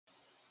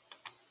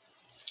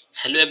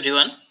Hello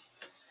everyone.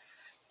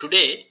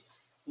 Today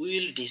we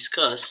will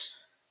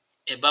discuss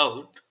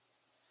about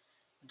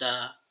the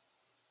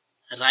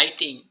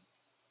writing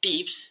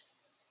tips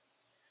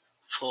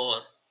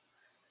for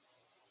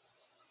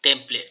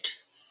template.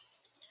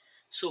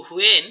 So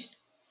when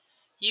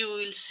you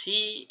will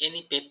see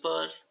any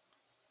paper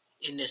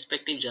in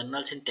respective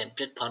journals in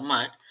template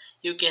format,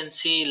 you can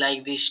see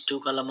like this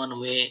two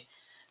column way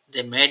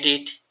they made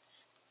it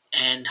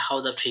and how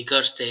the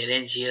figures they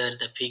arrange here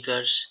the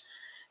figures,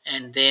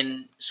 and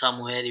then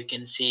somewhere you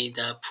can see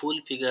the full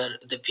figure.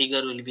 The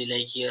figure will be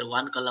like here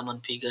one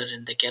column figure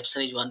and the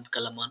caption is one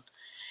column,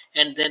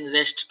 and then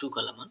rest two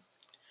column.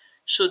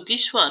 So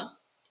this one,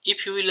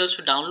 if you will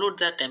also download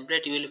the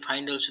template, you will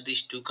find also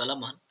these two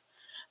column.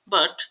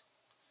 But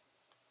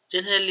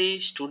generally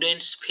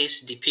students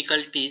face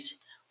difficulties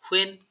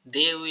when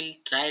they will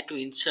try to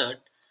insert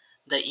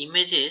the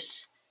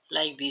images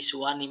like this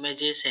one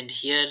images, and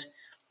here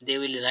they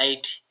will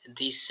write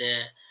this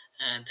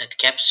that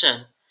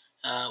caption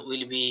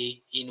will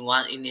be in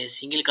a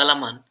single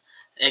column.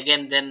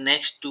 Again then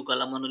next two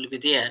column will be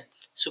there.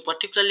 So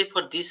particularly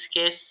for this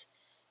case,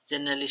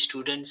 generally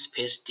students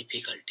face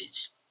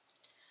difficulties.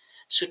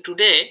 So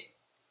today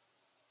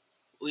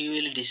we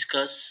will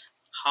discuss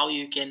how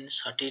you can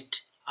sort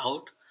it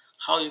out,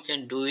 how you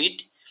can do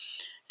it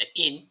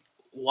in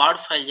Word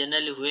file.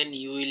 Generally, when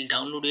you will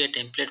download a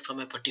template from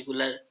a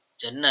particular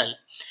journal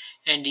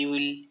and you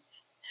will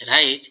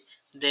write,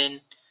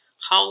 then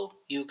how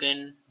you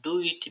can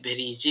do it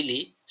very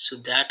easily. So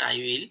that I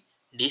will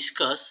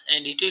discuss,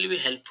 and it will be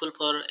helpful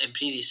for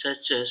every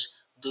researchers.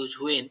 Those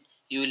when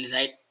you will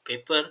write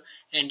paper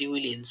and you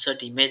will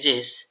insert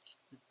images,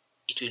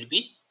 it will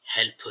be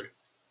helpful.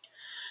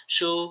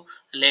 So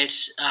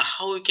let's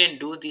how we can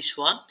do this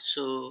one.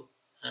 So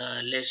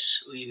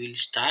let's we will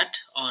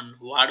start on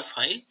Word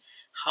file,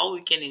 how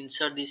we can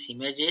insert these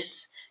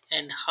images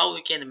and how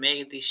we can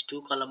make this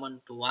two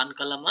column to one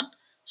column.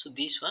 So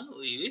this one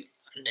we will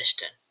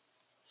understand.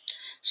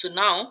 So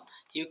now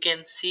you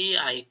can see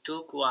I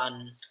took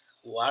one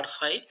Word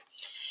file,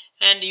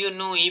 and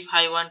if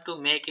I want to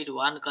make it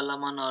one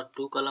column or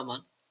two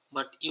column,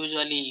 but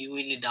usually you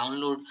will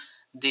download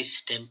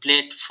this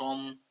template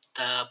from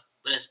the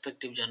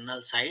respective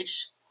journal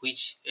sites,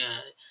 which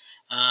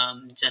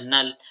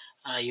journal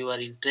you are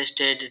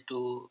interested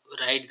to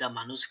write the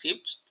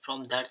manuscripts.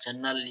 From that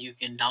journal you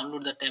can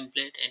download the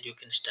template and you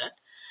can start.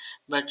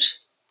 But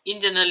in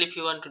general, if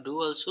you want to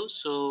do also,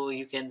 so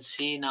you can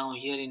see now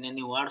here in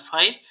any Word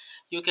file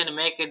you can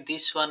make it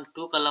this one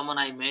two column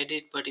I made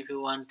it. But if you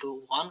want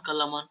to one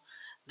column,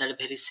 that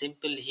very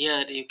simple.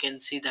 Here you can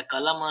see the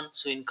column.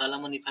 So in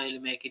column, if I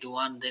will make it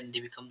one, then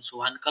it becomes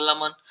one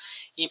column.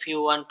 If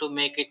you want to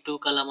make it two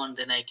column,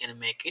 then I can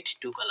make it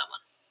two column.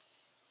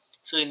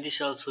 So in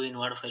this also in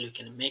Word file you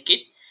can make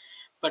it.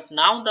 But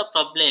now the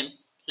problem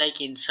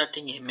like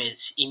inserting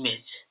image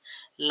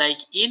like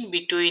in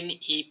between,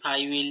 if I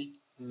will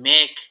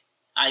make,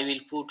 I will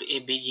put a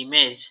big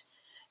image,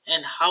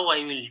 and how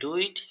I will do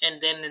it,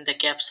 and then in the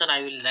caption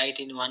I will write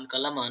in one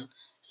column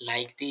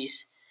like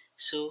this.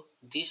 So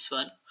this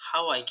one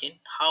how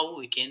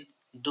we can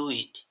do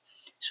it.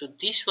 So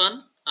this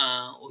one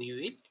we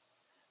will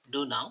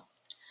do now.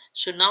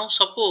 So now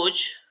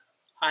suppose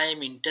I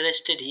am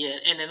interested here,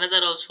 and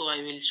another also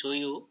I will show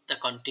you the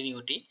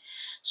continuity.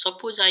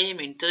 Suppose I am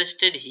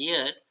interested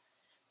here,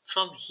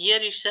 from here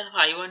itself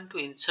I want to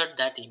insert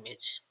that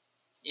image.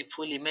 A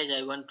full image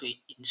I want to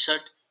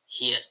insert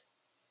here.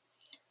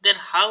 Then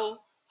how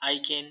I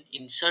can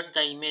insert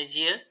the image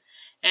here,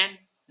 and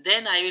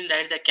then I will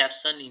write the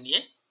caption in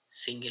a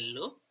single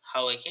row,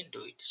 how I can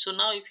do it. So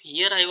now if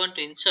here I want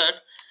to insert,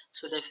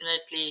 so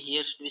definitely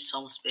here should be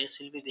some space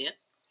will be there.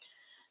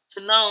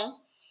 So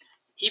now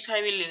if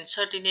I will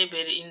insert in a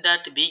very in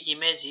that big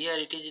image here,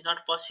 it is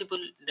not possible.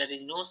 There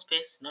is no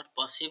space, not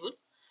possible.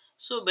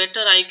 So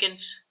better I can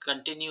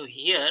continue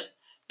here,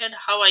 and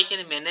how I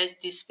can manage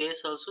this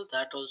space also,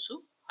 that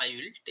also I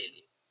will tell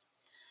you.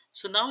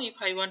 So now if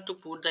I want to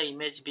put the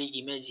image big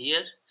image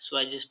here, so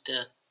I just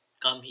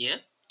come here,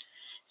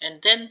 and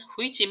then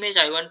which image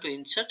I want to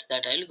insert,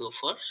 that I will go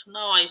for. So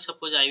now I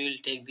suppose I will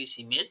take this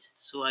image,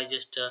 so I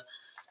just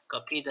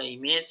copy the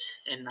image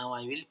and now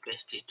I will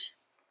paste it.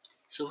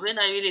 So when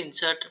I will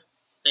insert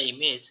the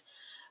image,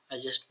 I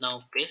just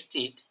now paste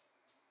it.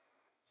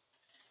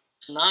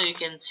 So now you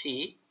can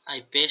see I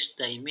paste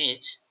the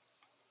image,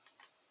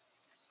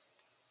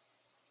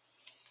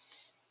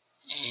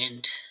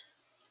 and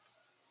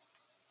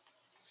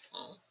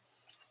uh,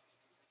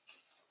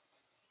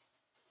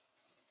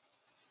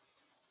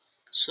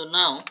 so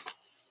now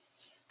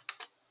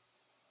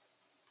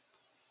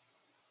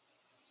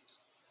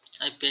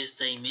I paste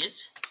the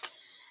image,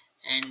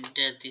 and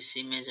this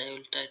image I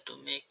will try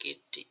to make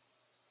it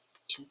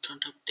in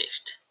front of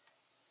text.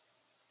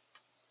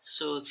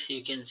 So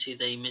you can see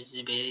the image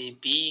is very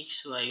big,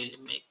 so I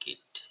will make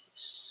it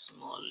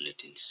small,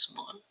 little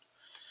small.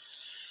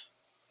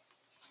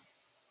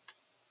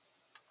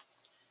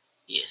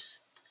 Yes.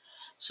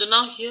 So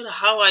now here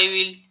how I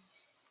will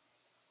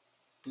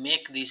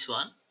make this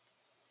one.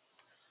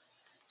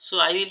 So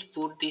I will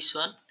put this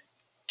one,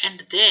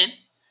 and then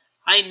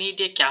I need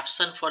a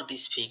caption for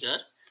this figure.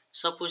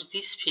 Suppose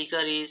this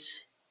figure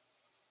is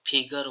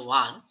figure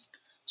 1.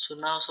 So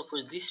now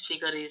suppose this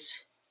figure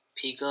is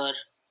figure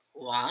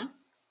 1,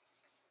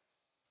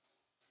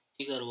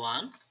 figure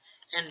 1,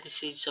 and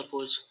this is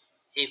suppose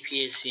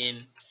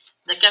APSM.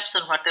 The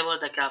caption, whatever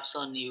the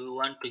caption you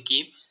want to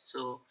give.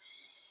 So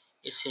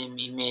same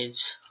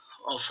image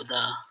of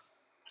the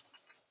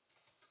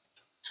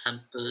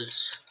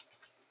samples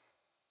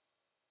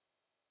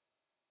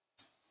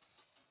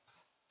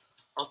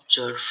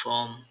observed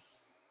from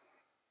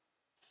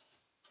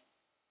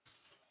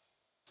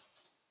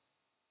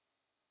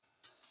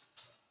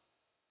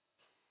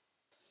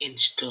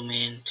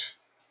instrument.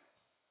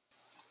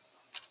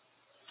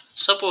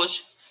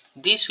 Suppose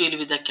this will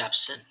be the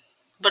caption,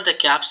 but the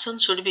caption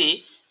should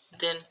be,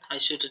 then I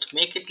should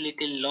make it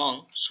little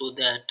long so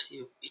that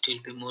it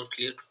will be more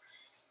clear.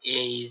 A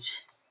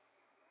is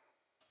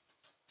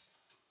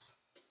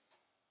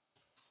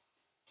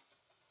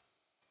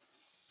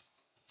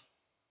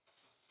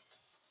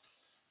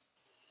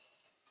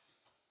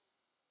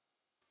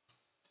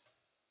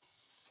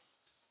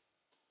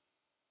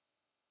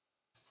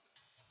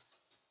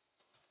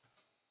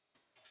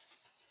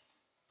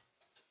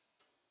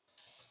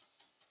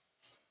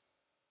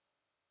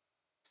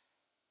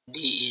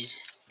D is.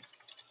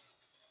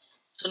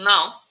 So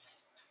now,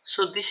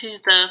 so this is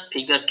the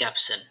figure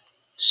caption.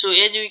 So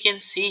as we can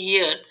see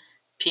here,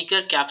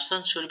 figure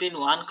caption should be in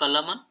one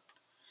column.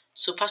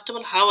 So first of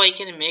all, how I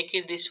can make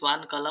it this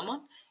one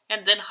column,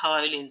 and then how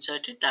I will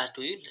insert it, that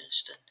we will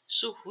understand.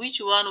 So which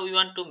one we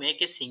want to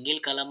make a single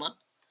column?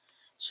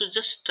 So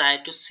just try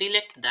to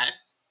select that,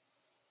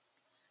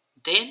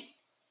 then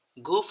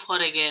go for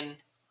again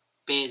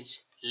page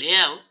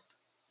layout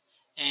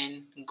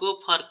and go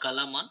for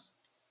column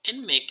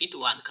and make it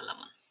one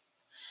column.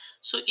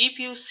 So if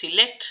you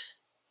select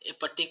a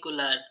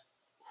particular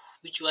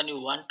which one you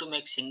want to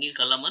make single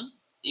column,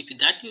 if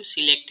that you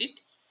select it,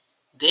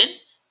 then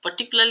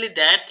particularly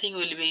that thing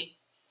will be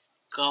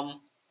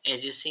come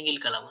as a single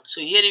column.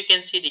 So here you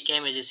can see it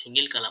came as a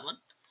single column.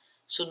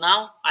 So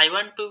now I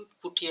want to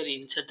put here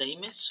insert the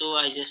image. So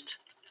I just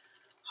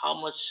how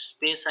much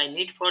space I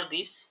need for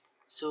this.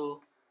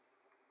 So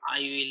I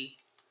will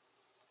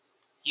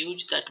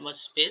use that much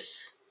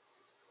space,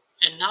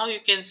 and now you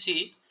can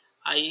see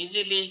I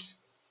easily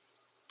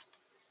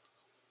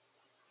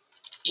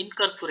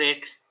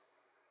incorporate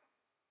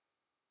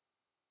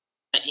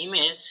the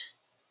image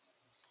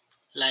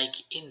like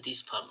in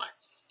this format.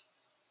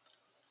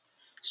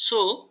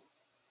 So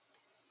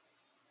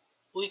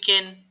we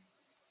can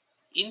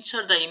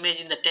insert the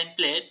image in the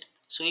template.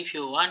 So if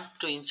you want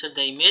to insert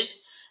the image,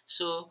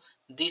 so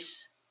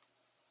this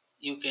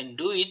you can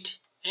do it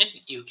and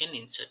you can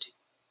insert it.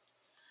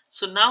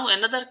 So now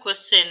another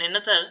question,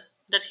 another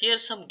that here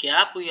some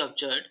gap we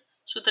observed.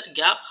 So that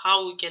gap,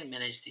 how we can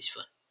manage this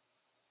one?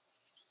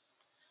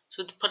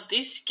 So for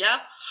this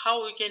gap,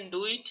 how we can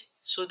do it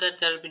so that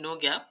there will be no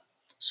gap?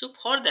 So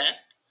for that,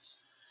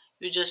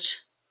 you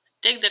just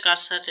take the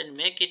cursor and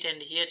make it,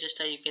 and here just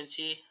you can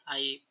see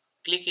I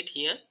click it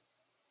here.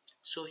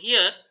 So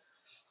here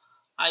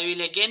I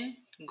will again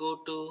go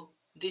to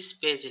this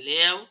page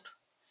layout,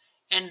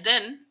 and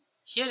then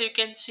here you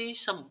can see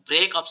some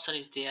break option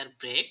is there,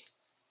 break.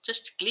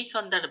 Just click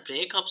on that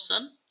break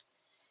option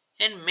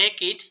and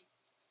make it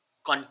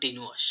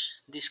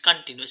continuous. This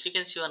continuous, you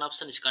can see one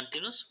option is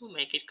continuous, we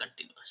make it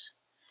continuous.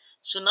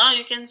 So now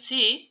you can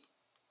see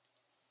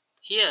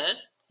here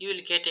you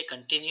will get a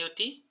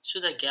continuity, so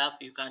the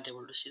gap you can't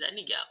able to see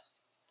any gap.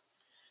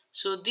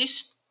 So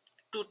these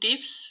two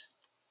tips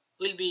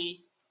will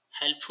be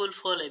helpful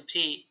for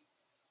every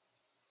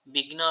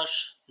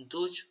beginners,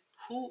 those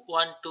who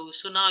want to.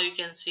 So now you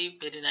can see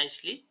very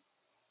nicely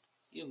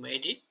you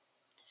made it.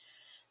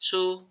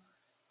 So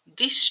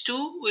these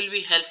two will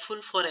be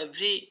helpful for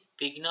every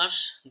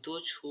beginners,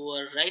 those who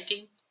are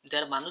writing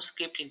their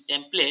manuscript in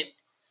template.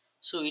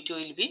 So it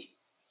will be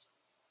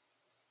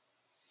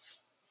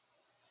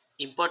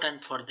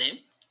important for them.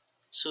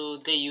 So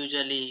they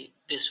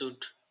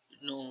should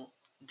know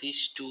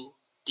these two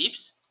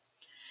tips.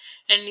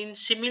 And in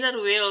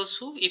similar way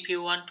also, if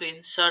you want to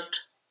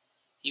insert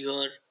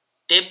your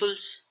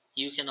tables,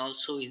 you can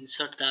also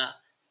insert the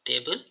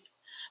table.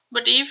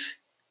 But if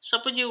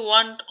suppose you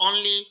want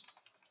only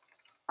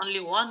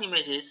one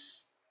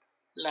images,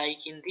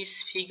 like in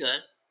this figure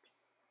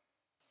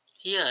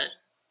here,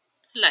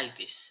 like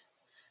this,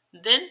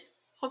 then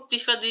hope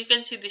this you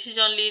can see this is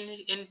only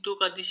in two,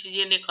 this is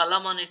in a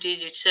column on it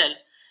is itself.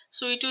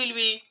 So it will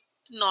be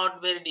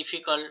not very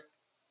difficult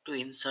to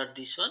insert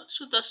this one.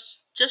 So thus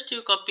just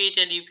you copy it,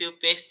 and if you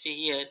paste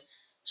here,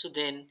 so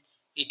then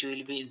it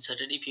will be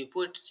inserted. If you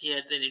put it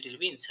here, then it will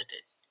be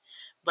inserted.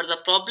 But the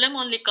problem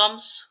only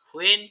comes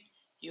when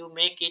you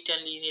make it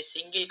only in a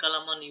single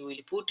column and you will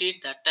put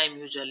it, that time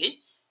usually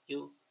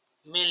you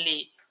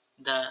mainly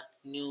the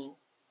new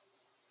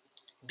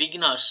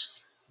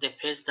beginners, they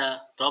face the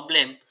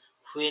problem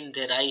when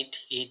they write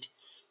it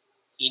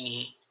in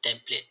a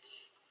template.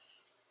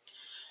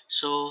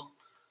 So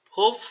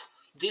hope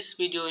This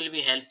video will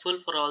be helpful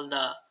for all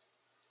the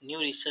new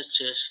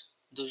researchers,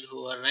 those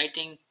who are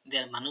writing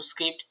their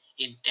manuscript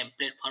in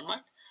template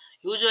format.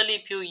 Usually,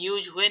 if you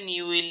use when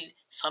you will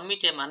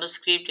submit a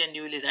manuscript and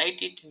you will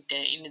write it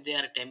in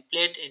their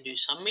template and you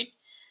submit,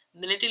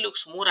 then it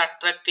looks more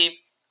attractive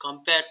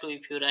compared to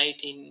if you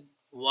write in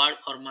Word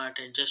format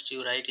and just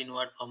you write in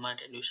Word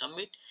format and you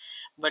submit.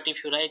 But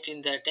if you write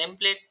in their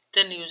template,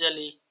 then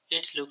usually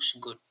it looks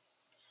good.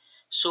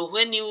 So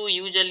when you will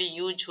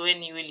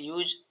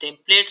use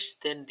templates,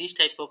 then this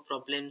type of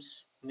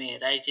problems may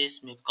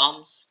arises, may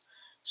comes,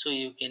 so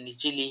you can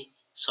easily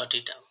sort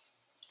it out.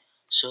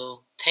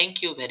 So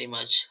thank you very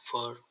much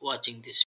for watching this.